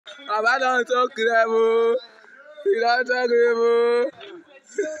Baba don't talk level. He don't talk level.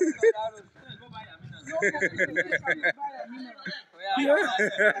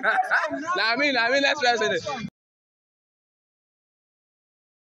 Nah, me, let's press it.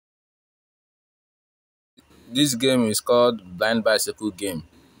 This game is called Blind Bicycle Game.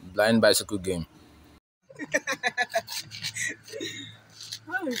 Blind Bicycle Game.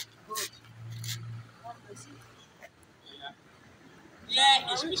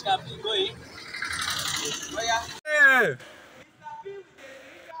 Yeah, it's Mr. P going. Hey.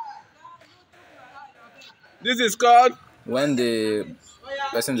 This is called when the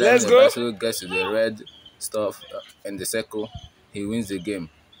person driving the bicycle gets to the red stuff in the circle, he wins the game.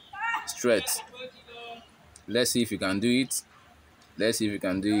 Straight. Let's see if you can do it. Let's see if you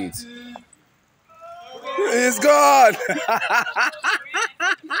can do it. It's gone.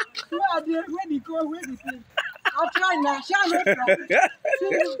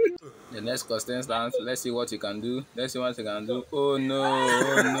 The next contestant, let's see what you can do. Let's see what you can do. Oh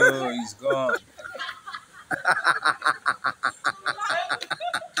no, he's gone.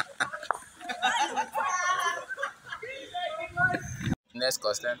 Next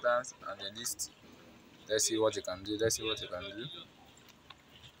contestant on the list. Let's see what you can do. Let's see what you can do.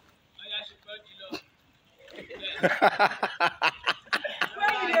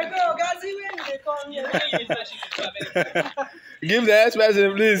 Give the next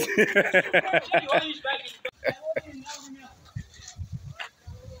person, please.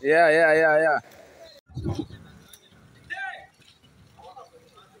 Yeah.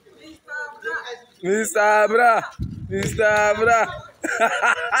 Mr. Bra.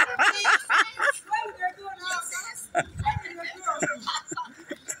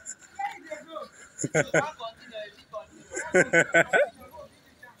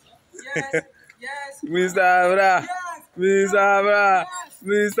 Yes. Mr.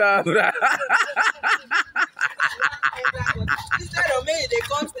 Bra. Instead of me, they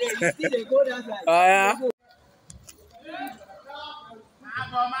come straight. You see, they go that side. Oh yeah.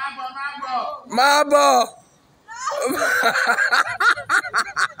 Mabo.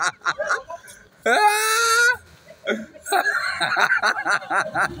 Are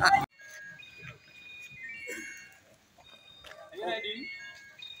you ready?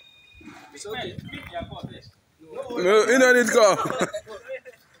 It's okay. No, you don't need to go.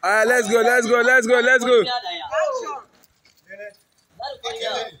 Alright, let's go. Action.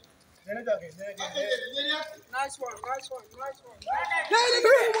 Nice one.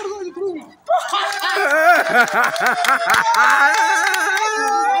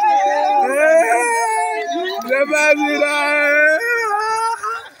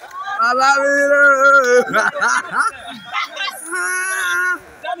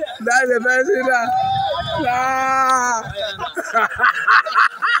 That's the best thing.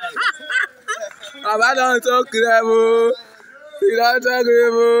 Baba don't talk level. He don't talk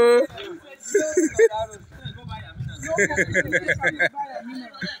level.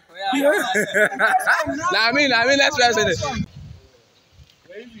 Nah, me, let's press it.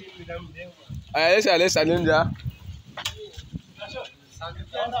 Let's challenge her.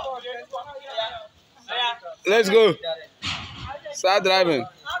 Let's go. Start driving.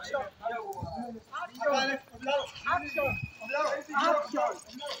 Action.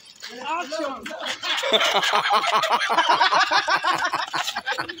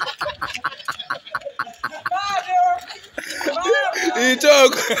 He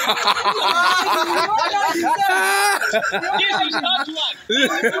choke. This is not one.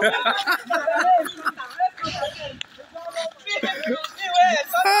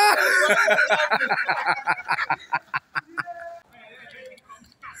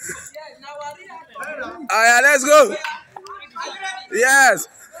 Alright, let's go. Yes.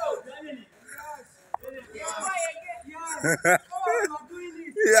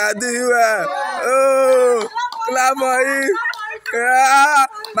 Yeah, doing well. Oh, clap for him. Yeah,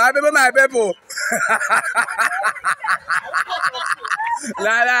 my people.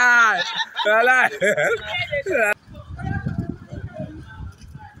 La.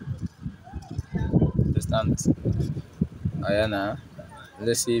 Stand. Ayana.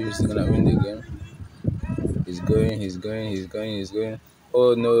 Let's see if he's gonna win the game. He's going.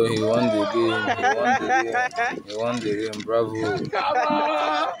 Oh no, he won the game. Bravo.